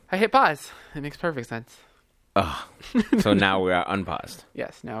I hit pause. It makes perfect sense. Oh, so now we are unpaused.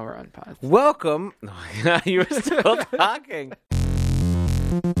 Yes, now we're unpaused. Welcome. You were still talking.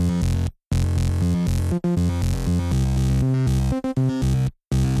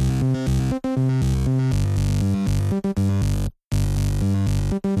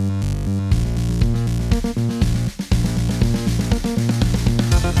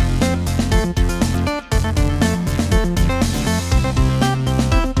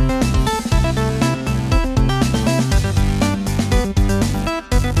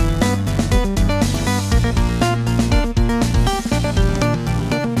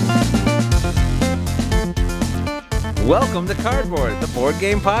 Welcome to Cardboard, the board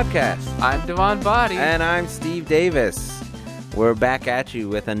game podcast. I'm Devon Body. And I'm Steve Davis. We're back at you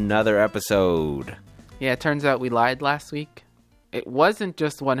with another episode. Yeah, it turns out we lied last week. It wasn't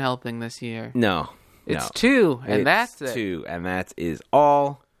just one helping this year. No. It's two, and that's it. Two, and that is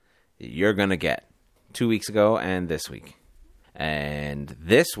all you're going to get. 2 weeks ago and this week. And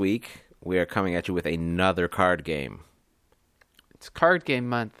this week, we are coming at you with another card game. It's card game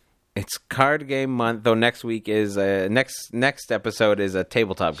month. It's card game month, though next week is next episode is a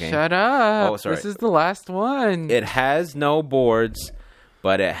tabletop game. Shut up. Oh, sorry. This is the last one. It has no boards,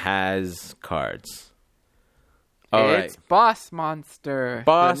 but it has cards. All it's right. Boss Monster.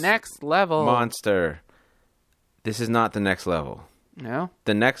 Boss the next level. Monster. This is not the next level. No?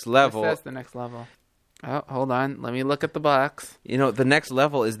 The next level. It says the next level. Oh, hold on. Let me look at the box. You know, the next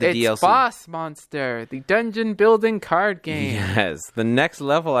level is the it's DLC. Boss Monster, the dungeon building card game. Yes. The next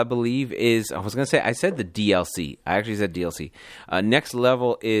level, I believe, is... I said the DLC. I actually said DLC. Next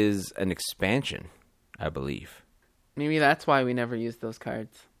level is an expansion, I believe. Maybe that's why we never used those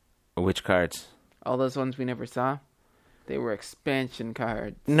cards. Which cards? All those ones we never saw. They were expansion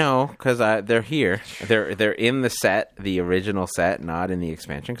cards. No, because they're here. They're in the set, the original set, not in the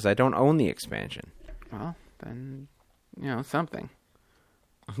expansion, because I don't own the expansion. Well, then, something.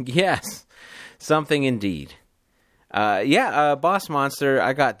 Yes, something indeed. Boss Monster,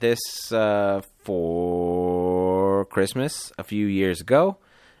 I got this for Christmas a few years ago.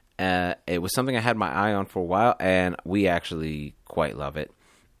 It was something I had my eye on for a while, and we actually quite love it.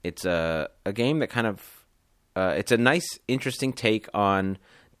 It's a game that kind of... it's a nice, interesting take on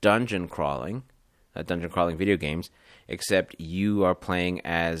dungeon crawling video games, except you are playing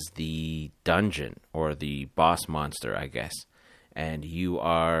as the dungeon, or the boss monster, I guess. And you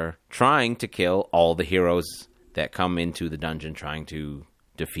are trying to kill all the heroes that come into the dungeon, trying to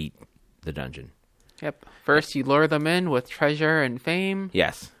defeat the dungeon. Yep. First you lure them in with treasure and fame.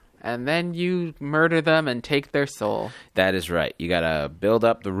 Yes. And then you murder them and take their soul. That is right. You gotta build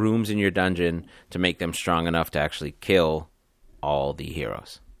up the rooms in your dungeon to make them strong enough to actually kill all the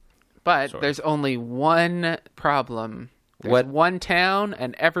heroes. But there's only one problem. There's one town,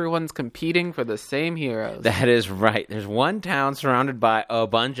 and everyone's competing for the same heroes. That is right. There's one town surrounded by a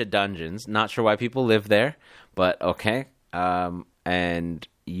bunch of dungeons. Not sure why people live there, but okay. And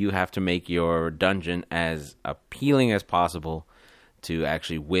you have to make your dungeon as appealing as possible to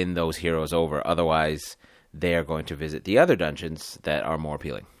actually win those heroes over. Otherwise, they are going to visit the other dungeons that are more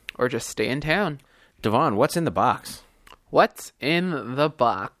appealing. Or just stay in town. Devon, what's in the box? What's in the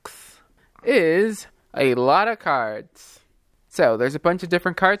box is a lot of cards. So, there's a bunch of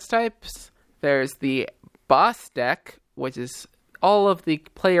different cards types. There's the boss deck, which is all of the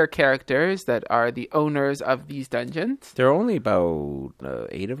player characters that are the owners of these dungeons. There are only about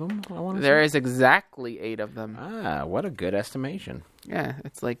 8 of them, I want to say. There is exactly 8 of them. Ah, what a good estimation. Yeah,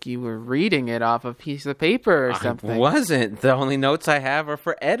 it's like you were reading it off a piece of paper or something. I wasn't. The only notes I have are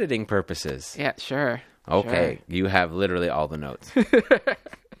for editing purposes. Yeah, sure. Okay, sure. You have literally all the notes.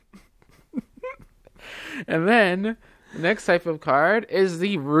 And then, the next type of card is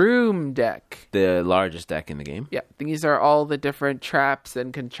the room deck. The largest deck in the game. Yeah, these are all the different traps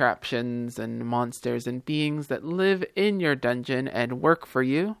and contraptions and monsters and beings that live in your dungeon and work for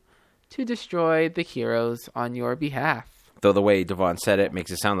you to destroy the heroes on your behalf. Though the way Devon said it makes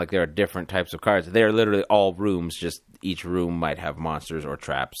it sound like there are different types of cards. They're literally all rooms, just each room might have monsters or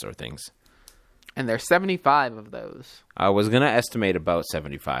traps or things. And there's 75 of those. I was going to estimate about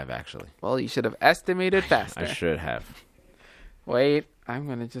 75, actually. Well, you should have estimated faster. I should have. Wait, I'm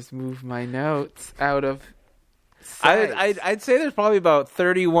going to just move my notes out of sight. I'd say there's probably about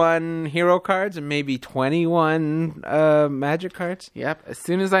 31 hero cards and maybe 21 magic cards. Yep, as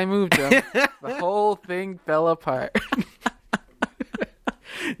soon as I moved them, the whole thing fell apart.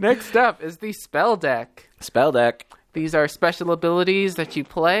 Next up is the spell deck. Spell deck. These are special abilities that you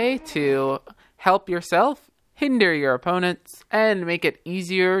play to help yourself, hinder your opponents, and make it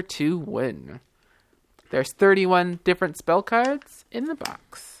easier to win. There's 31 different spell cards in the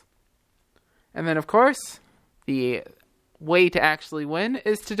box. And then, of course, the way to actually win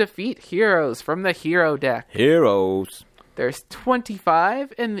is to defeat heroes from the hero deck. Heroes. There's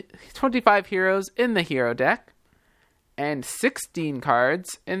 25 heroes in the hero deck and 16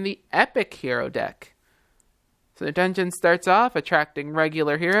 cards in the epic hero deck. So the dungeon starts off attracting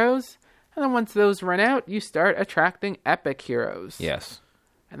regular heroes, and then once those run out, you start attracting epic heroes. Yes.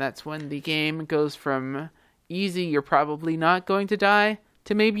 And that's when the game goes from easy, you're probably not going to die,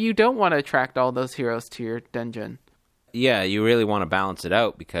 to maybe you don't want to attract all those heroes to your dungeon. Yeah, you really want to balance it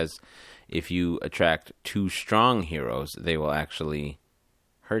out, because if you attract too strong heroes, they will actually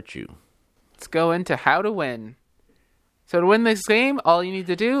hurt you. Let's go into how to win. So to win this game, all you need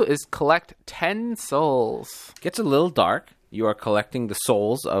to do is collect 10 souls. Gets a little dark. You are collecting the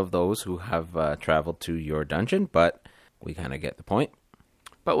souls of those who have traveled to your dungeon, but we kind of get the point.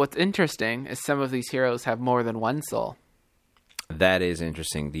 But what's interesting is some of these heroes have more than one soul. That is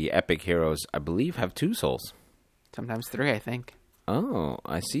interesting. The epic heroes, I believe, have 2 souls. Sometimes 3, I think. Oh,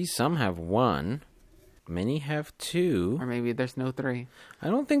 I see some have 1. Many have 2. Or maybe there's no 3. I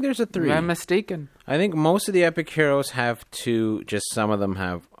don't think there's a 3. Maybe I'm mistaken. I think most of the epic heroes have 2. Just some of them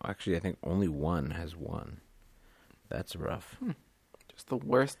have... Actually, I think only 1 has 1. That's rough. Just the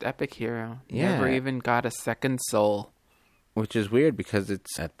worst epic hero. Yeah. Never even got a second soul. Which is weird, because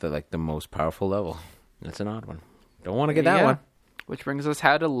it's at the most powerful level. That's an odd one. Don't want to get Yeah. that one. Which brings us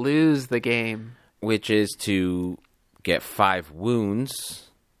how to lose the game. Which is to get 5 wounds,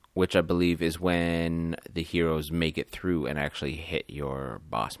 which I believe is when the heroes make it through and actually hit your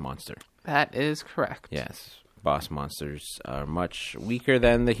boss monster. That is correct. Yes. Boss monsters are much weaker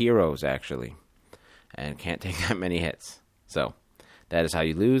than the heroes, actually, and can't take that many hits. So that is how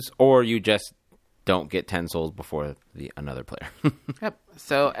you lose, or you just don't get 10 souls before another player. Yep.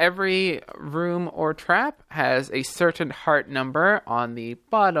 So every room or trap has a certain heart number on the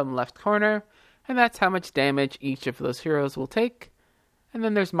bottom left corner, and that's how much damage each of those heroes will take. And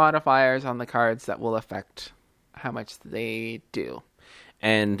then there's modifiers on the cards that will affect how much they do.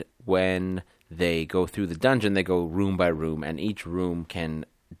 And when they go through the dungeon, they go room by room, and each room can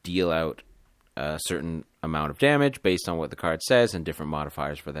deal out a certain amount of damage based on what the card says and different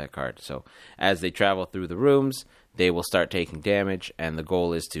modifiers for that card. So as they travel through the rooms, they will start taking damage, and the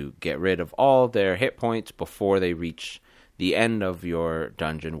goal is to get rid of all their hit points before they reach the end of your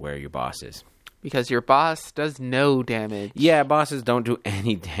dungeon where your boss is. Because your boss does no damage. Yeah, bosses don't do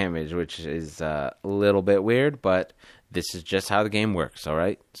any damage, which is a little bit weird, but this is just how the game works, all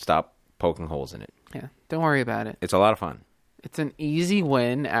right? Stop poking holes in it. Yeah, don't worry about it. It's a lot of fun. It's an easy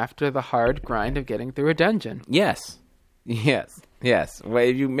win after the hard grind of getting through a dungeon. Yes. Well,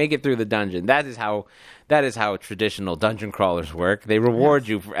 if you make it through the dungeon, that is how traditional dungeon crawlers work. They reward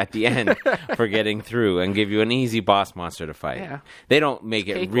you at the end for getting through and give you an easy boss monster to fight. Yeah. They don't make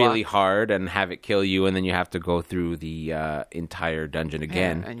it Cakewalk. really hard and have it kill you, and then you have to go through the entire dungeon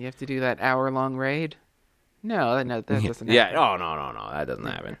again. Yeah, and you have to do that hour-long raid. No, that doesn't happen. Yeah. Oh, no. That doesn't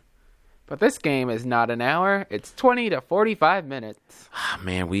happen. But this game is not an hour. It's 20 to 45 minutes.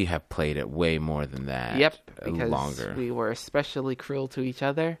 Man, we have played it way more than that. Yep, because longer. we were especially cruel to each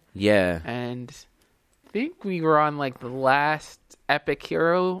other. Yeah. And I think we were on the last epic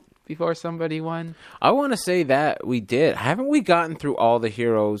hero before somebody won. I want to say that we did. Haven't we gotten through all the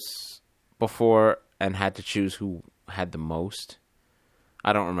heroes before and had to choose who had the most?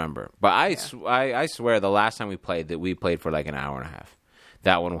 I don't remember. But I swear the last time we played that we played for an hour and a half.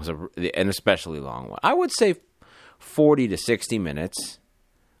 That one was an especially long one. I would say 40 to 60 minutes.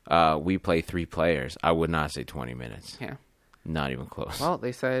 We play 3 players. I would not say 20 minutes. Yeah. Not even close. Well,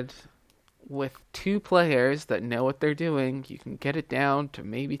 they said with 2 players that know what they're doing, you can get it down to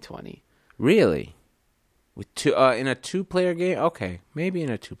maybe 20. Really? With 2 in a 2-player game? Okay, maybe in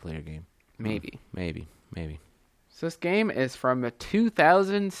a 2-player game. Maybe. Maybe. So this game is from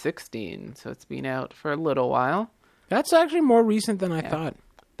 2016, so it's been out for a little while. That's actually more recent than I thought.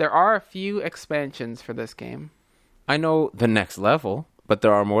 There are a few expansions for this game. I know the next level, but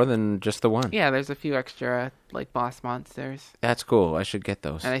there are more than just the one. Yeah, there's a few extra, boss monsters. That's cool. I should get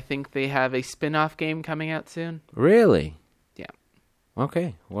those. And I think they have a spin-off game coming out soon. Really? Yeah.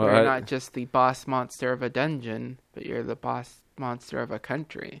 Okay. Well, Where you're not just the boss monster of a dungeon, but you're the boss monster of a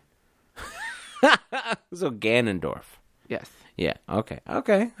country. So Ganondorf. Yes. Yeah. Okay.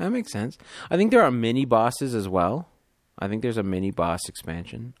 That makes sense. I think there are mini bosses as well. I think there's a mini boss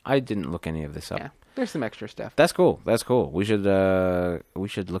expansion. I didn't look any of this up. Yeah. There's some extra stuff. That's cool. We should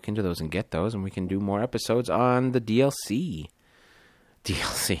look into those and get those, and we can do more episodes on the DLC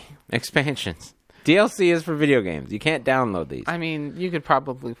expansions. DLC is for video games. You can't download these. I mean, you could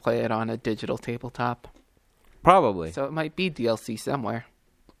probably play it on a digital tabletop. Probably. So it might be DLC somewhere.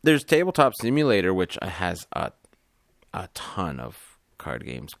 There's Tabletop Simulator, which has a ton of card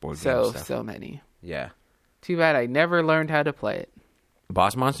games, board games, stuff. So many. Yeah. Too bad I never learned how to play it.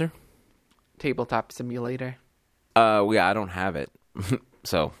 Boss Monster? Tabletop Simulator. Yeah, I don't have it.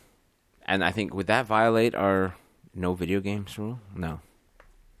 So, and I think, would that violate our no video games rule? No.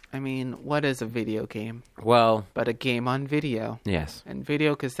 I mean, what is a video game? Well, But a game on video. yes. And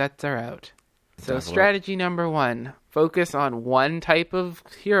video cassettes are out. So Talk about- strategy number 1, focus on one type of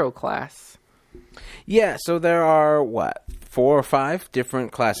hero class. Yeah, so there are, 4 or 5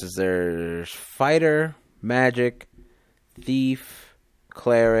 different classes. There's Fighter, Magic, Thief,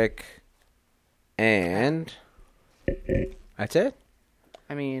 Cleric, and that's it?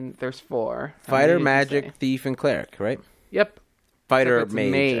 I mean, there's 4. How Fighter, many did you Magic, say? Thief, and Cleric, right? Yep. Fighter, Except it's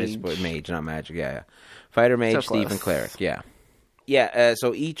mage, I mage. suppose. Mage, not magic. Yeah. Fighter, mage, So thief, and close. cleric. Yeah. Yeah.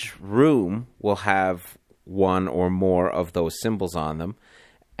 So each room will have one or more of those symbols on them,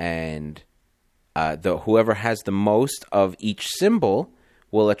 and whoever has the most of each symbol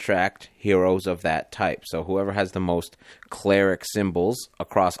will attract heroes of that type. So whoever has the most cleric symbols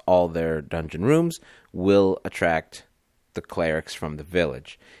across all their dungeon rooms will attract the clerics from the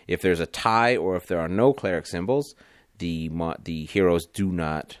village. If there's a tie or if there are no cleric symbols, the heroes do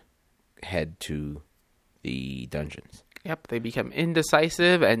not head to the dungeons. Yep, they become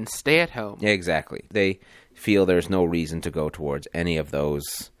indecisive and stay at home. Yeah, exactly. They feel there's no reason to go towards any of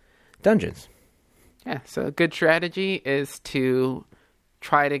those dungeons. Yeah, so a good strategy is to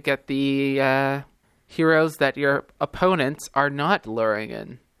try to get the heroes that your opponents are not luring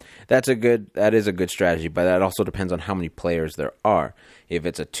in. That is a good strategy, but that also depends on how many players there are. If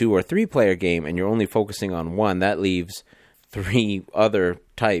it's a 2 or 3 player game and you're only focusing on one, that leaves 3 other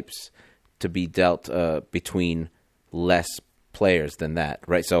types to be dealt between less players than that,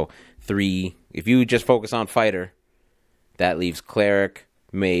 right? So 3, if you just focus on fighter, that leaves cleric,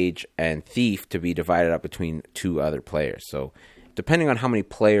 mage, and thief to be divided up between 2 other players. So depending on how many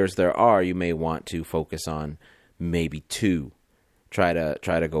players there are, you may want to focus on maybe 2. Try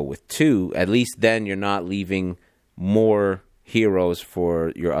to go with 2. At least then you're not leaving more heroes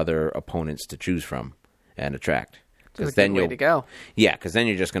for your other opponents to choose from and attract. That's a good way to go. Yeah, because then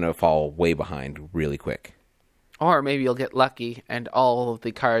you're just going to fall way behind really quick. Or maybe you'll get lucky and all of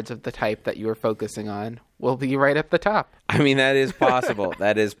the cards of the type that you were focusing on will be right at the top. I mean, that is possible.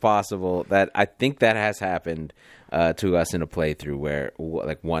 That is possible. That I think that has happened to us in a playthrough where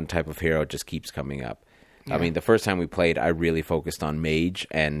like one type of hero just keeps coming up. Yeah. I mean, the first time we played, I really focused on mage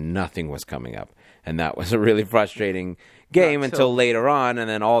and nothing was coming up. And that was a really frustrating game until later on, and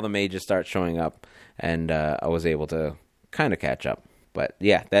then all the mages start showing up, and I was able to kind of catch up. But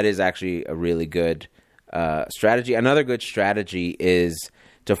yeah, that is actually a really good strategy. Another good strategy is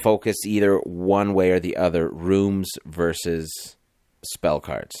to focus either one way or the other, rooms versus spell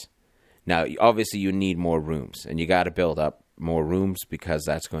cards. Now, obviously, you need more rooms, and you got to build up more rooms because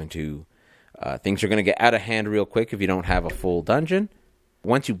that's going to... things are going to get out of hand real quick if you don't have a full dungeon.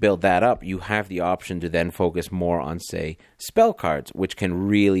 Once you build that up, you have the option to then focus more on, say, spell cards, which can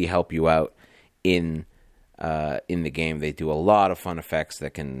really help you out in the game. They do a lot of fun effects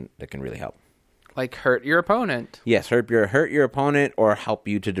that can really help. Like hurt your opponent. Yes, hurt your opponent or help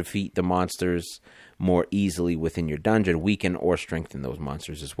you to defeat the monsters more easily within your dungeon, weaken or strengthen those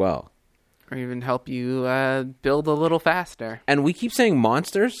monsters as well. Or even help you build a little faster. And we keep saying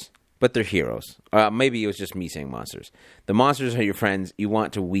monsters, but they're heroes. Maybe it was just me saying monsters. The monsters are your friends. You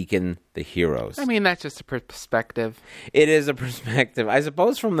want to weaken the heroes. I mean, that's just a perspective. It is a perspective. I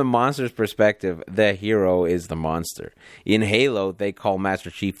suppose from the monster's perspective, the hero is the monster. In Halo, they call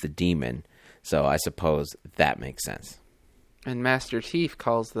Master Chief the demon. So I suppose that makes sense. And Master Chief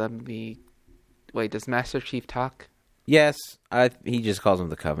calls them the... Wait, does Master Chief talk? Yes, he just calls them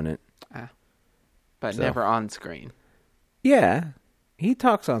the Covenant. But So. never on screen. Yeah, he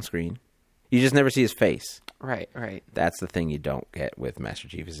talks on screen. You just never see his face. Right. That's the thing you don't get with Master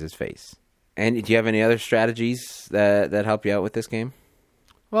Chief is his face. And do you have any other strategies that help you out with this game?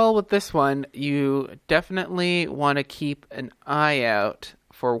 Well, with this one, you definitely want to keep an eye out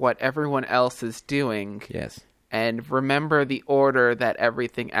for what everyone else is doing. Yes. And remember the order that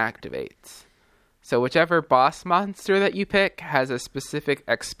everything activates. So whichever boss monster that you pick has a specific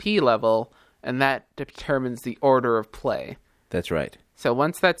XP level, and that determines the order of play. That's right. So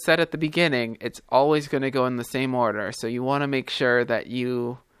once that's set at the beginning, it's always going to go in the same order. So you want to make sure that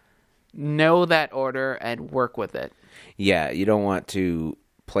you know that order and work with it. Yeah, you don't want to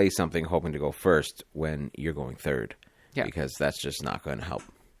play something hoping to go first when you're going third. Yeah. Because that's just not going to help.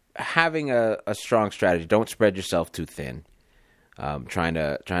 Having a strong strategy, don't spread yourself too thin. Trying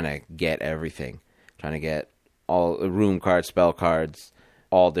to get everything. Trying to get all room cards, spell cards,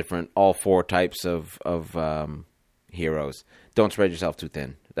 all four types of heroes. Don't spread yourself too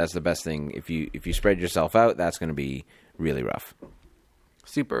thin. That's the best thing. If you spread yourself out, that's going to be really rough.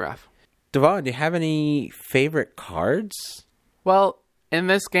 Super rough. Devon, do you have any favorite cards? Well, in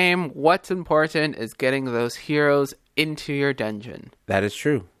this game, what's important is getting those heroes into your dungeon. That is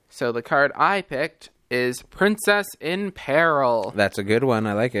true. So the card I picked is Princess in Peril. That's a good one.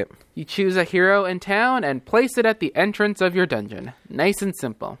 I like it. You choose a hero in town and place it at the entrance of your dungeon. Nice and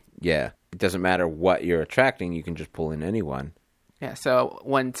simple. Yeah. It doesn't matter what you're attracting. You can just pull in anyone. Yeah, so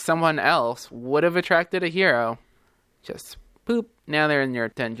when someone else would have attracted a hero, just boop, now they're in your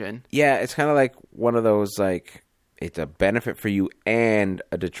dungeon. Yeah, it's kind of like one of those, like, it's a benefit for you and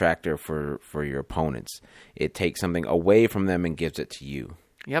a detractor for your opponents. It takes something away from them and gives it to you.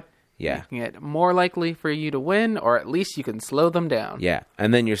 Yep. Yeah. Making it more likely for you to win, or at least you can slow them down. Yeah,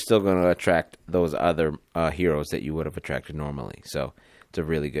 and then you're still going to attract those other heroes that you would have attracted normally. So it's a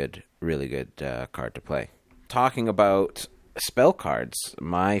really good card to play. Talking about spell cards,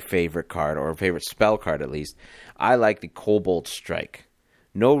 my favorite card, or favorite spell card at least, I like the Kobold Strike.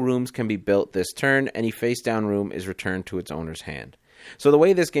 No rooms can be built this turn. Any face-down room is returned to its owner's hand. So the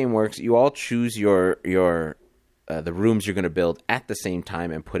way this game works, you all choose your the rooms you're going to build at the same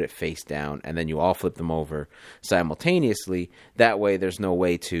time and put it face down, and then you all flip them over simultaneously. That way there's no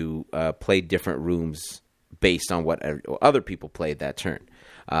way to play different rooms based on what other people played that turn.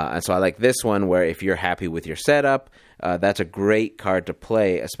 And so I like this one where if you're happy with your setup, that's a great card to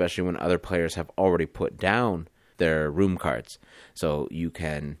play, especially when other players have already put down their room cards. So you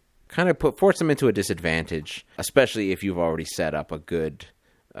can kind of force them into a disadvantage, especially if you've already set up a good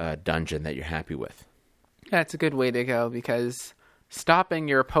dungeon that you're happy with. That's a good way to go, because stopping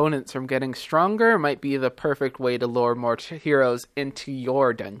your opponents from getting stronger might be the perfect way to lure more heroes into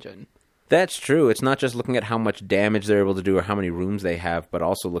your dungeon. That's true. It's not just looking at how much damage they're able to do or how many rooms they have, but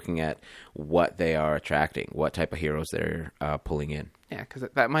also looking at what they are attracting, what type of heroes they're pulling in. Yeah, because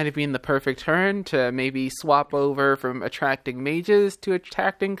that might have been the perfect turn to maybe swap over from attracting mages to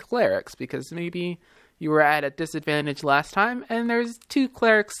attracting clerics, because maybe you were at a disadvantage last time, and there's 2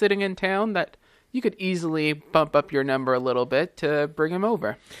 clerics sitting in town that you could easily bump up your number a little bit to bring them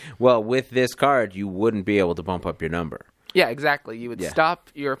over. Well, with this card, you wouldn't be able to bump up your number. Yeah, exactly. You would stop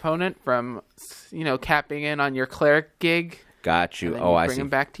your opponent from, capping in on your cleric gig. Got you. And then I see. bring them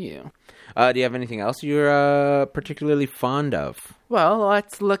back to you. Do you have anything else you're particularly fond of? Well,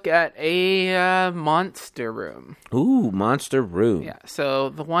 let's look at a monster room. Ooh, monster room. Yeah, so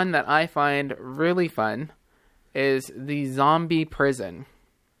the one that I find really fun is the zombie prison.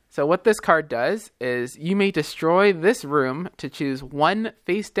 So what this card does is you may destroy this room to choose one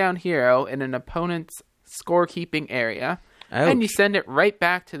face-down hero in an opponent's scorekeeping area, and you send it right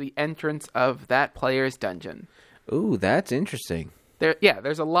back to the entrance of that player's dungeon. Ooh, that's interesting.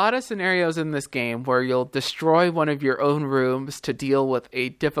 There's a lot of scenarios in this game where you'll destroy one of your own rooms to deal with a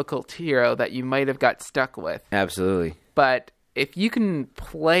difficult hero that you might have got stuck with. Absolutely. But if you can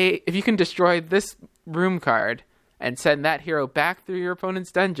destroy this room card and send that hero back through your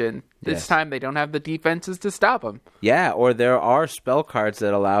opponent's dungeon, this time they don't have the defenses to stop them. Yeah, or there are spell cards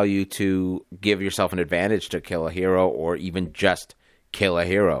that allow you to give yourself an advantage to kill a hero or even just kill a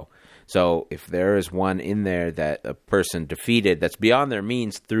hero. So if there is one in there that a person defeated that's beyond their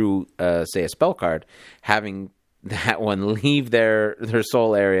means through, say, a spell card, having that one leave their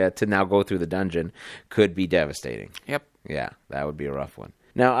soul area to now go through the dungeon could be devastating. Yep. Yeah, that would be a rough one.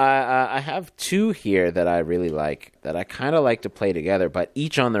 Now, I have 2 here that I really like, that I kind of like to play together, but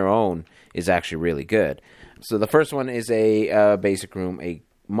each on their own is actually really good. So the first one is a basic room, a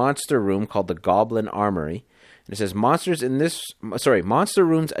monster room called the Goblin Armory. And it says, monster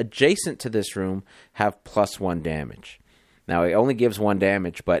rooms adjacent to this room have +1 damage. Now, it only gives 1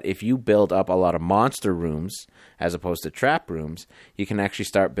 damage, but if you build up a lot of monster rooms as opposed to trap rooms, you can actually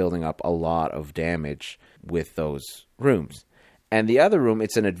start building up a lot of damage with those rooms. And the other room,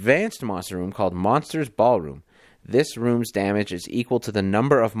 it's an advanced monster room called Monster's Ballroom. This room's damage is equal to the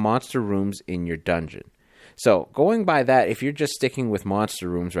number of monster rooms in your dungeon. So, going by that, if you're just sticking with monster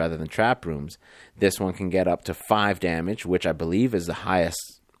rooms rather than trap rooms, this one can get up to 5 damage, which I believe is the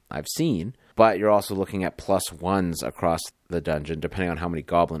highest I've seen. But you're also looking at +1s across the dungeon, depending on how many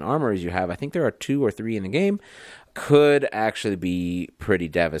goblin armories you have. I think there are 2 or 3 in the game. Could actually be pretty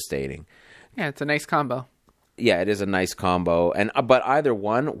devastating. Yeah, it's a nice combo. Yeah, it is a nice combo, but either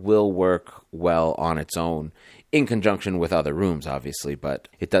one will work well on its own in conjunction with other rooms, obviously. But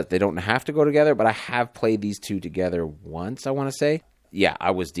they don't have to go together. But I have played these 2 together once, I want to say. Yeah,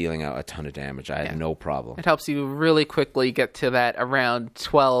 I was dealing out a ton of damage. I had no problem. It helps you really quickly get to that around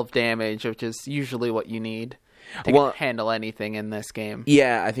 12 damage, which is usually what you need. to handle anything in this game.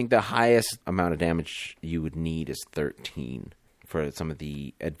 Yeah, I think the highest amount of damage you would need is 13 for some of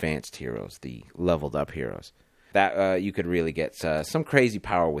the advanced heroes, the leveled up heroes. That you could really get some crazy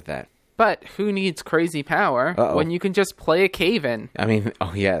power with that. But who needs crazy power when you can just play a cave-in? I mean,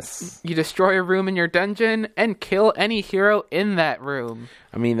 oh yes. You destroy a room in your dungeon and kill any hero in that room.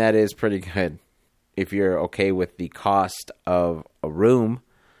 I mean, that is pretty good. If you're okay with the cost of a room.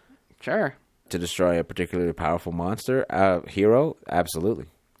 Sure. To destroy a particularly powerful monster, hero, absolutely.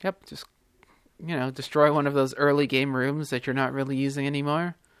 Yep, just, destroy one of those early game rooms that you're not really using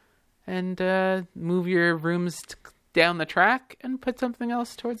anymore. And move your rooms down the track and put something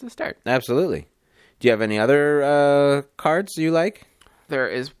else towards the start. Absolutely. Do you have any other cards you like? There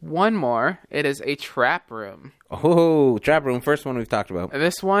is one more. It is a trap room. Oh, trap room. First one we've talked about.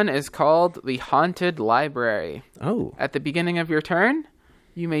 This one is called the Haunted Library. Oh. At the beginning of your turn,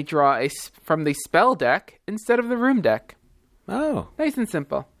 you may draw from the spell deck instead of the room deck. Oh. Nice and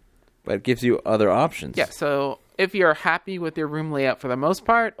simple. But it gives you other options. Yeah, so if you're happy with your room layout for the most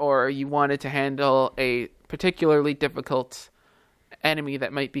part, or you wanted to handle a particularly difficult enemy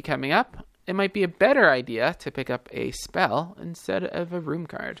that might be coming up, it might be a better idea to pick up a spell instead of a room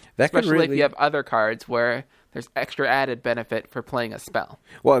card. Especially if you have other cards where there's extra added benefit for playing a spell.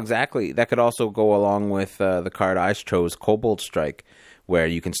 Well, exactly. That could also go along with the card I chose, Kobold Strike, where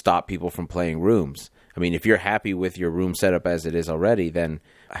you can stop people from playing rooms. I mean, if you're happy with your room setup as it is already, then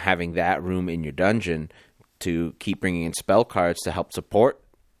having that room in your dungeon to keep bringing in spell cards to help support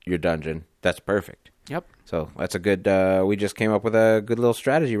your dungeon, that's perfect. Yep. So that's a good, we just came up with a good little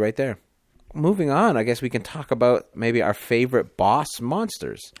strategy right there. Moving on, I guess we can talk about maybe our favorite boss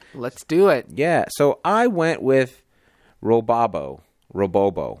monsters. Let's do it. Yeah, so I went with Robobo.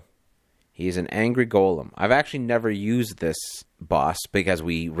 He's an angry golem. I've actually never used this boss because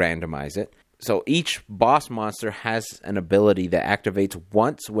we randomize it. So each boss monster has an ability that activates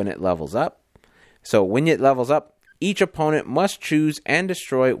once when it levels up. So when it levels up, each opponent must choose and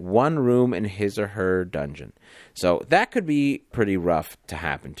destroy one room in his or her dungeon. So that could be pretty rough to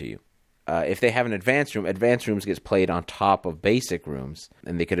happen to you. If they have an advanced rooms gets played on top of basic rooms,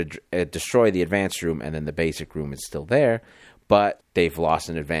 and they could destroy the advanced room, and then the basic room is still there, but they've lost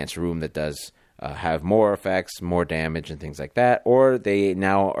an advanced room that does have more effects, more damage, and things like that, or they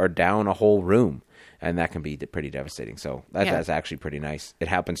now are down a whole room, and that can be pretty devastating. So that's actually pretty nice. It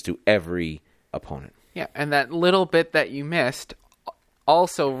happens to every opponent. Yeah, and that little bit that you missed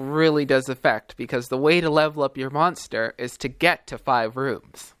also really does affect, because the way to level up your monster is to get to 5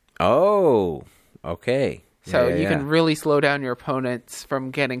 rooms. Oh, okay. So you can really slow down your opponents from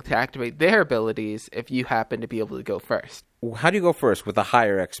getting to activate their abilities if you happen to be able to go first. How do you go first? With a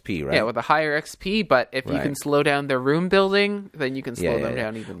higher XP, right? Yeah, with a higher XP, but if you can slow down their room building, then you can slow them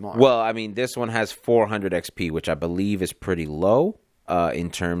down even more. Well, I mean, this one has 400 XP, which I believe is pretty low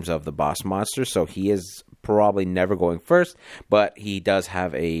in terms of the boss monster, so he is probably never going first, but he does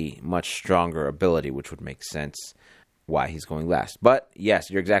have a much stronger ability, which would make sense why he's going last. But yes,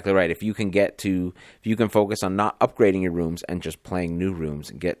 you're exactly right. If you can focus on not upgrading your rooms and just playing new rooms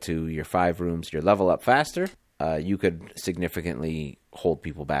and get to your 5 rooms, your level up faster, you could significantly hold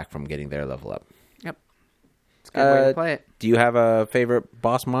people back from getting their level up. Yep. It's a good way to play it. Do you have a favorite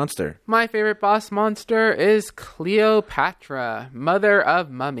boss monster? My favorite boss monster is Cleopatra, Mother of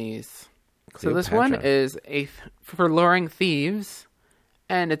Mummies. Cleopatra. So this one is for luring thieves.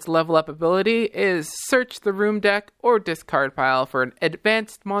 And its level up ability is search the room deck or discard pile for an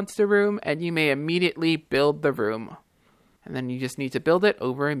advanced monster room, and you may immediately build the room. And then you just need to build it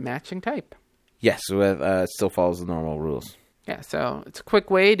over a matching type. Yes, it still follows the normal rules. Yeah, so it's a quick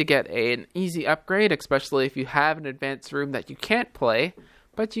way to get an easy upgrade, especially if you have an advanced room that you can't play,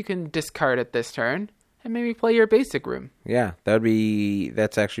 but you can discard it this turn and maybe play your basic room. Yeah,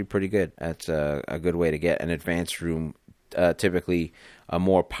 that's actually pretty good. That's a good way to get an advanced room, typically a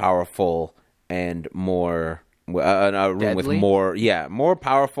more powerful and more a room Deadly? with more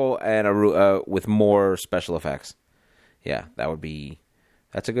powerful and a room with more special effects. Yeah,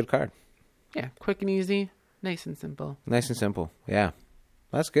 that's a good card. Yeah, quick and easy, nice and simple. Nice and simple. Yeah,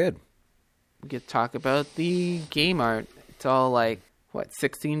 that's good. We could talk about the game art. It's all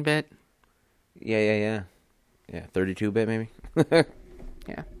 16-bit? Yeah. 32-bit maybe.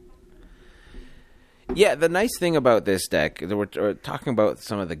 Yeah. Yeah, the nice thing about this deck, we're talking about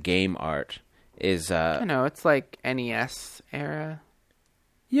some of the game art, is... I know, it's like NES era.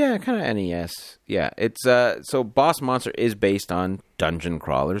 Yeah, kind of NES. Yeah, it's... so Boss Monster is based on dungeon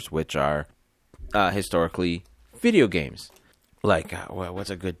crawlers, which are historically video games. Like, what's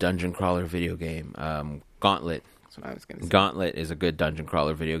a good dungeon crawler video game? Gauntlet. That's what I was going to say. Gauntlet is a good dungeon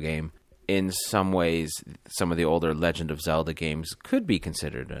crawler video game. in some ways, some of the older Legend of Zelda games could be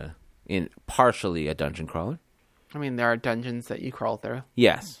considered partially a dungeon crawler. I mean, there are dungeons that you crawl through.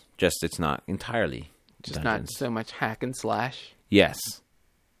 Yes, just it's not entirely Just dungeons. not so much hack and slash. Yes.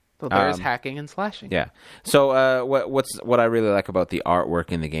 Though there's hacking and slashing. Yeah. So what I really like about the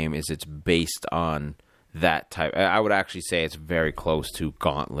artwork in the game is it's based on that type. I would actually say it's very close to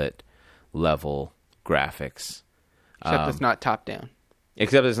Gauntlet level graphics. Except it's not top down.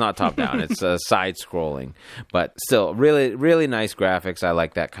 Except it's not top down. It's side scrolling, but still really really nice graphics. I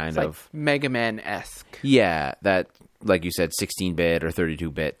like that kind It's of like Mega Man-esque. yeah, that like you said 16-bit or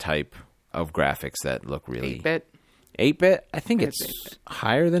 32-bit type of graphics that look really 8-bit. 8-bit? I think it's 8-bit.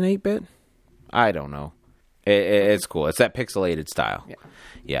 higher than 8-bit. I don't know. It's cool. It's that pixelated style. Yeah.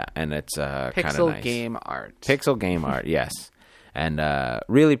 Yeah, and it's kind of Pixel nice. game art. Pixel game art, yes. And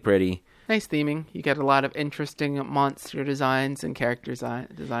really pretty. Nice theming. You get a lot of interesting monster designs and character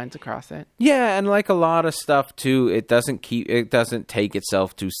designs across it. Yeah, and like a lot of stuff too, it doesn't take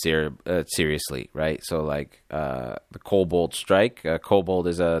itself too seriously, right? So like the Kobold Strike. Kobold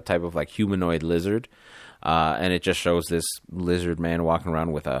is a type of like humanoid lizard. And it just shows this lizard man walking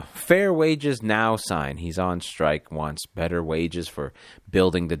around with a "Fair Wages Now" sign. He's on strike, wants better wages for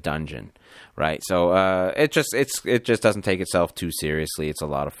building the dungeon, right? So it just doesn't take itself too seriously. It's a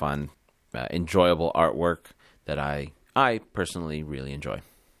lot of fun, enjoyable artwork that I personally really enjoy.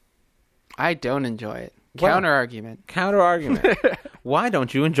 I don't enjoy it. Well, Counter argument. Why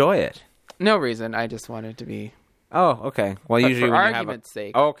don't you enjoy it? No reason. I just wanted to be. Oh, okay. Well, But usually for when you have argument's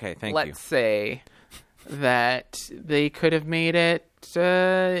sake, okay, thank you. let's say that they could have made it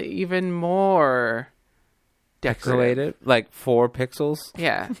even more decorated. Pixelated, like 4 pixels,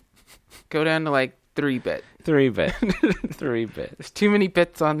 Yeah. Go down to like 3-bit. 3-bit, 3-bit. There's too many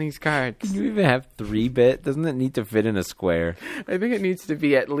bits on these cards. Can you even have 3-bit? Doesn't it need to fit in a square? I think it needs to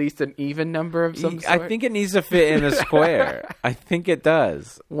be at least an even number of some sort. I think it needs to fit in a square. I think it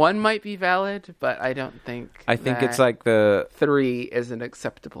does. One might be valid, but I don't think I think that it's like the 3 is an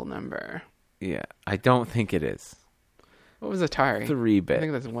acceptable number. yeah. I don't think it is What was Atari? 3-bit. I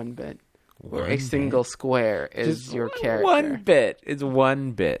think that's 1 bit. Where 1 a bit? single square is Just your character. 1 bit. It's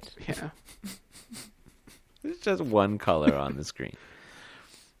 1 bit. Yeah. It's just one color on the screen.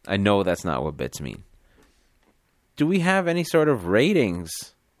 I know that's not what bits mean. Do we have any sort of ratings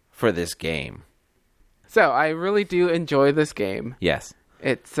for this game? So I really do enjoy this game. Yes.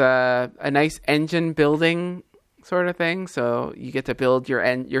 It's a nice engine building sort of thing. So you get to build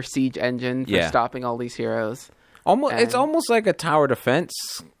your siege engine for Yeah. stopping all these heroes. It's almost like a tower defense.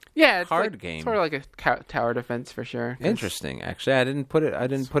 Yeah, it's Card like, game. sort of like a tower defense for sure. 'Cause Interesting. Actually, I didn't put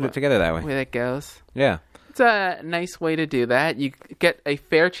it together that way. the way that goes. Yeah. It's a nice way to do that. You get a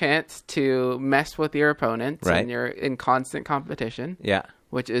fair chance to mess with your opponents, Right. and you're in constant competition, Yeah.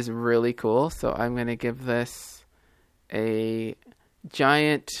 which is really cool. So I'm going to give this a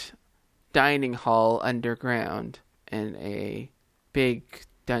giant dining hall underground and a big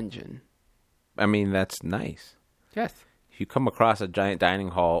dungeon. I mean, that's nice. Yes. If you come across a giant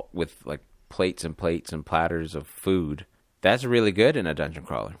dining hall with like plates and platters of food, that's really good in a dungeon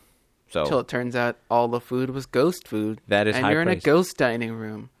crawler. So Until it turns out all the food was ghost food. That is and high you're praise. in a ghost dining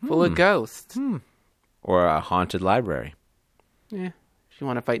room full of ghosts. or a haunted library. Yeah. If you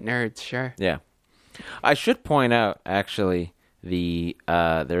want to fight nerds, sure. Yeah. I should point out actually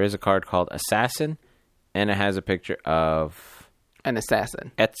there is a card called Assassin, and it has a picture of An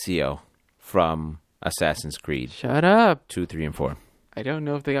assassin. Ezio from Assassin's Creed Shut up. 2, 3, and 4. I don't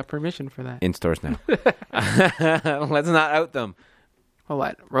know if they got permission for that. In stores now. Let's not out them. Well,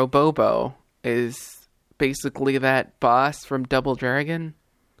 what? Robobo is basically that boss from Double Dragon.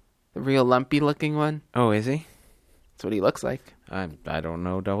 The real lumpy looking one. Oh, is he? That's what he looks like. I don't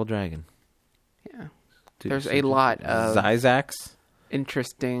know Double Dragon. Yeah. There's a lot of Zyzax?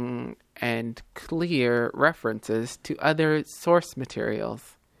 interesting and clear references to other source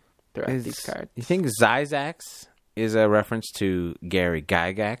materials throughout these cards. You think Zyzax is a reference to Gary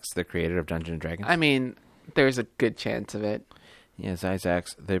Gygax, the creator of Dungeons & Dragons? I mean, there's a good chance of it. Yeah,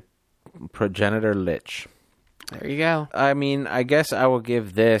 Zyzax, the progenitor lich. There you go. I mean, I guess I will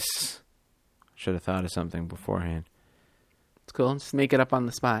give this... Should have thought of something beforehand. It's cool. Just make it up on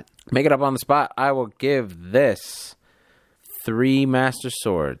the spot. Make it up on the spot. I will give this 3 Master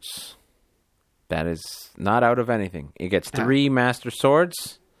Swords. That is not out of anything. It gets 3 Master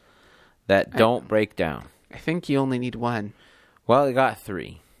Swords that don't break down. I think you only need one. Well, it got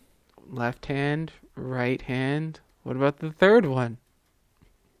 3. Left hand, right hand. What about the third one?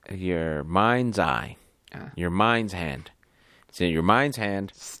 Your mind's eye. Your mind's hand. So your mind's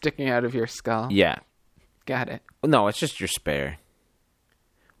hand. Sticking out of your skull. Yeah. Got it. No, it's just your spare.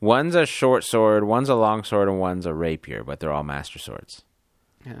 One's a short sword, one's a long sword, and one's a rapier, but they're all master swords.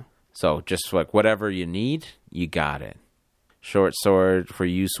 Yeah. So just like whatever you need, you got it. Short sword for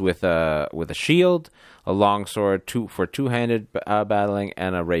use with a shield, a long sword for two-handed battling,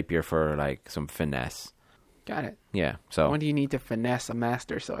 and a rapier for like some finesse. Got it. Yeah. So When do you need to finesse a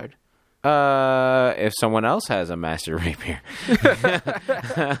master sword? if someone else has a master rapier,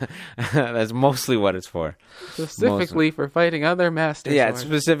 that's mostly what it's for. Specifically for fighting other master Yeah, swords. it's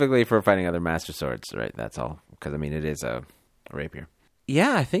specifically for fighting other master swords, right? That's all. Because I mean, it is a rapier.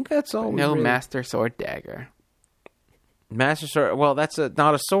 Yeah, I think that's all. No master sword dagger. Master sword. Well, that's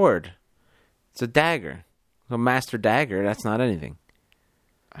not a sword. It's a dagger. A master dagger. That's not anything.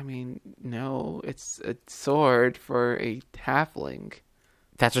 I mean, no, it's a sword for a halfling.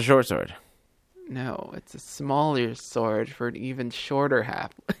 That's a short sword. No, it's a smaller sword for an even shorter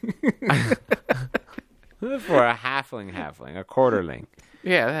halfling. For a halfling, a quarterling.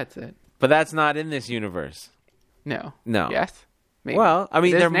 Yeah, that's it. But that's not in this universe. No. No. Yes? Maybe. Well, I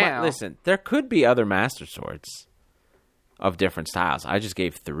mean, It is there now. listen, there could be other master swords of different styles. I just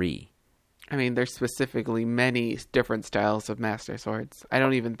gave 3. I mean, there's specifically many different styles of master swords. I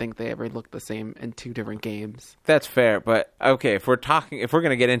don't even think they ever look the same in 2 different games. That's fair, but okay, if we're going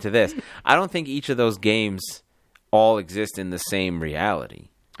to get into this, I don't think each of those games all exist in the same reality.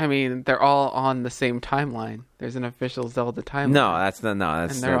 I mean, they're all on the same timeline. There's an official Zelda timeline. That's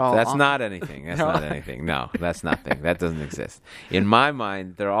not anything. That's not anything. No, that's nothing. That doesn't exist. In my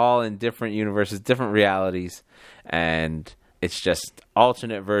mind, they're all in different universes, different realities, and it's just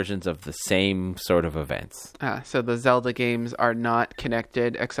alternate versions of the same sort of events. So the Zelda games are not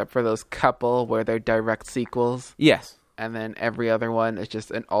connected except for those couple where they're direct sequels. Yes. And then every other one is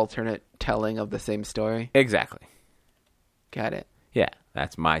just an alternate telling of the same story. Exactly. Got it. Yeah,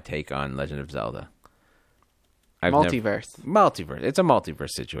 that's my take on Legend of Zelda. Multiverse. Multiverse. It's a multiverse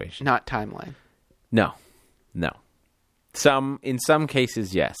situation. Not timeline. No. In some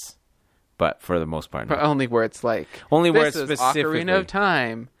cases, yes. But for the most part, no. But only where it's like, Only where this it's is specifically. Ocarina of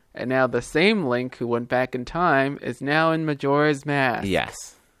Time, and now the same Link who went back in time is now in Majora's Mask.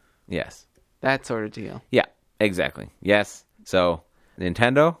 Yes. That sort of deal. Yeah, exactly. Yes. So,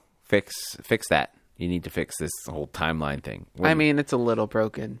 Nintendo, fix that. You need to fix this whole timeline thing. I mean, it's a little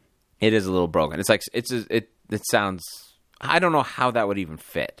broken. It is a little broken. It's like it sounds. I don't know how that would even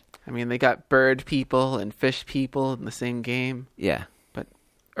fit. I mean, they got bird people and fish people in the same game. Yeah. But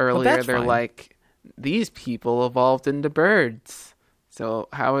earlier they're fine. like, these people evolved into birds. So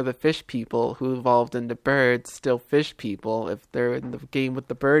how are the fish people who evolved into birds still fish people if they're in the game with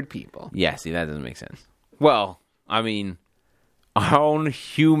the bird people? Yeah. See, that doesn't make sense. Well, I mean, our own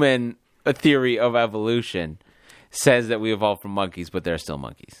human theory of evolution says that we evolved from monkeys, but they're still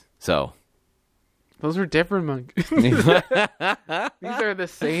monkeys. So. Those are different monkeys. These are the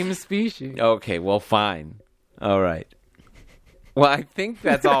same species. Okay, well, fine. All right. Well, I think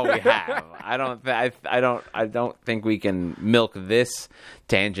that's all we have. I don't think we can milk this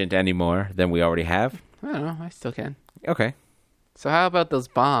tangent any more than we already have. I don't know. I still can. Okay. So how about those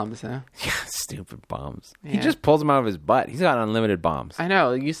bombs, huh? Yeah, stupid bombs. He Yeah. just pulls them out of his butt. He's got unlimited bombs. I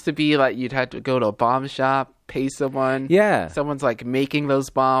know. It used to be like you'd have to go to a bomb shop, pay someone. Yeah. Someone's like making those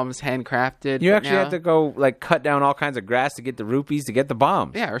bombs, handcrafted. You but actually now- have to go like cut down all kinds of grass to get the rupees to get the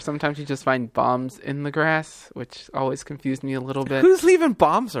bombs. Yeah, or sometimes you just find bombs in the grass, which always confused me a little bit. Who's leaving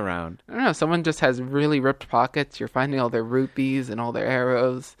bombs around? I don't know. Someone just has really ripped pockets. You're finding all their rupees and all their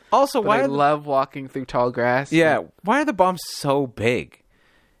arrows. Also, But why I are love walking through tall grass. yeah, why are the bombs so big?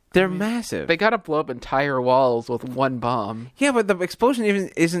 They're massive. They gotta blow up entire walls with one bomb. Yeah, but the explosion even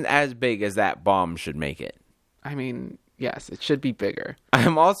isn't as big as that bomb should make it. I mean, yes, it should be bigger. I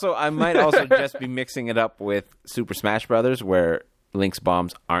might also just be mixing it up with Super Smash Brothers, where Link's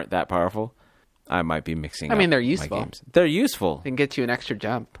bombs aren't that powerful. I might be mixing. I mean, up they're my useful. games. They're useful. They can get you an extra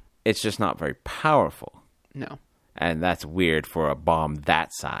jump. It's just not very powerful, No. and that's weird for a bomb that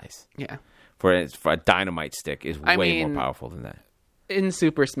size. Yeah. For a dynamite stick is I way mean, more powerful than that. In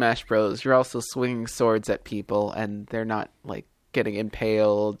Super Smash Bros., you're also swinging swords at people, and they're not like getting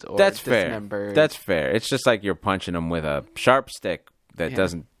impaled or That's fair. dismembered. That's fair. It's just like you're punching them with a sharp stick that Yeah.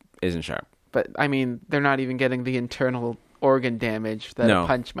 isn't sharp. But I mean, they're not even getting the internal organ damage that No. a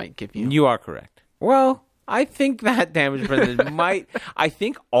punch might give you. You are correct. Well, I think that damage percentage might. I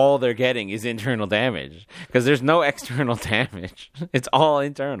think all they're getting is internal damage because there's no external damage. It's all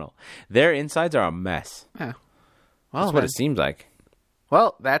internal. Their insides are a mess. Oh. Well, That's what it seems like.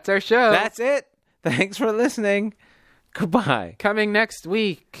 well, that's our show. That's it. Thanks for listening. Goodbye. Coming next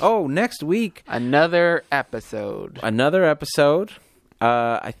week. Oh, next week, Another episode. another episode.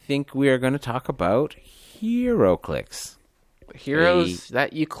 I think we are going to talk about HeroClix. Heroes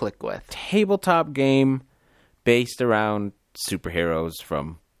that you click with. Tabletop game based around superheroes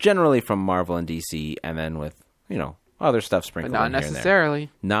generally from Marvel and DC, and then with, other stuff But sprinkled not in here and there. necessarily.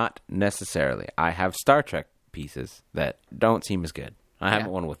 Not necessarily. I have Star Trek pieces that don't seem as good. I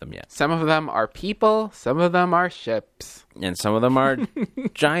haven't won with them yet. Some of them are people, some of them are ships. And some of them are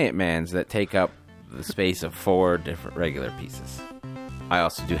giant mans that take up the space of 4 different regular pieces. I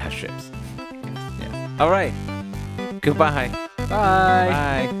also do have ships. Yeah. All right. Goodbye. Bye.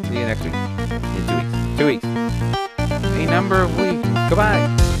 Bye. See you next week. In 2 weeks. 2 weeks. A number of weeks.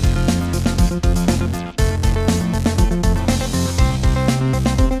 Goodbye.